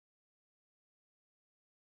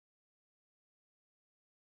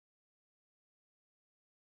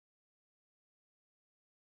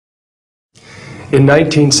In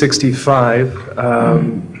 1965,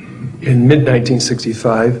 in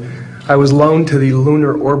mid-1965, I was loaned to the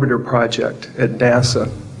Lunar Orbiter Project at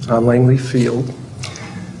NASA on Langley Field.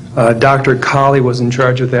 Dr. Colley was in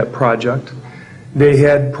charge of that project. They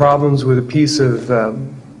had problems with a piece of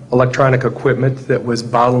electronic equipment that was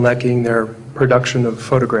bottlenecking their production of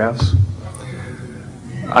photographs.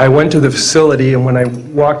 I went to the facility, and when I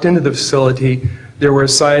walked into the facility, there were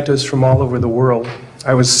scientists from all over the world.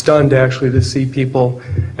 I was stunned, actually, to see people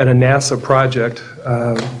at a NASA project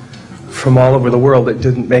from all over the world. It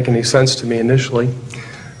didn't make any sense to me initially.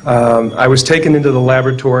 I was taken into the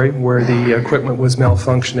laboratory where the equipment was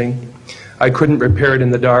malfunctioning. I couldn't repair it in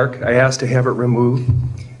the dark. I asked to have it removed.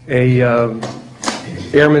 A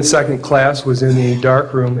airman second class was in the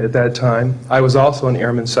dark room at that time. I was also an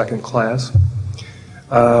airman second class.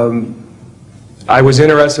 I was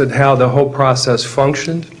interested in how the whole process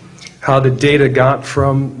functioned, how the data got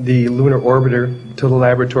from the lunar orbiter to the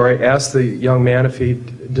laboratory. I asked the young man if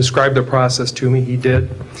he'd describe the process to me. He did.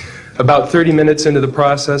 About 30 minutes into the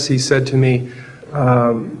process, he said to me,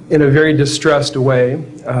 in a very distressed way,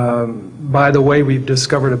 by the way, we've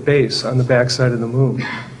discovered a base on the backside of the moon.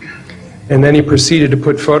 And then he proceeded to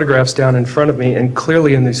put photographs down in front of me, and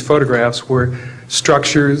clearly in these photographs were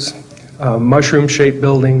structures, mushroom-shaped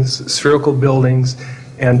buildings, spherical buildings,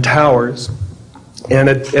 and towers. And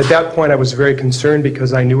at that point I was very concerned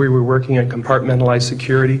because I knew we were working on compartmentalized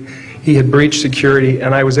security. He had breached security,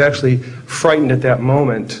 and I was actually frightened at that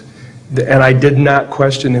moment. And I did not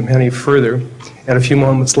question him any further. And a few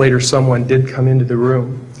moments later, someone did come into the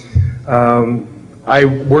room. I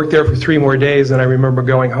worked there for 3 more days, and I remember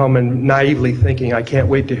going home and naively thinking, I can't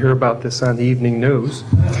wait to hear about this on the evening news.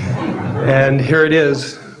 And here it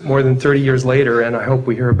is, more than 30 years later, and I hope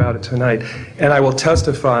we hear about it tonight. And I will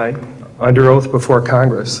testify under oath before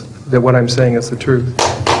Congress that what I'm saying is the truth.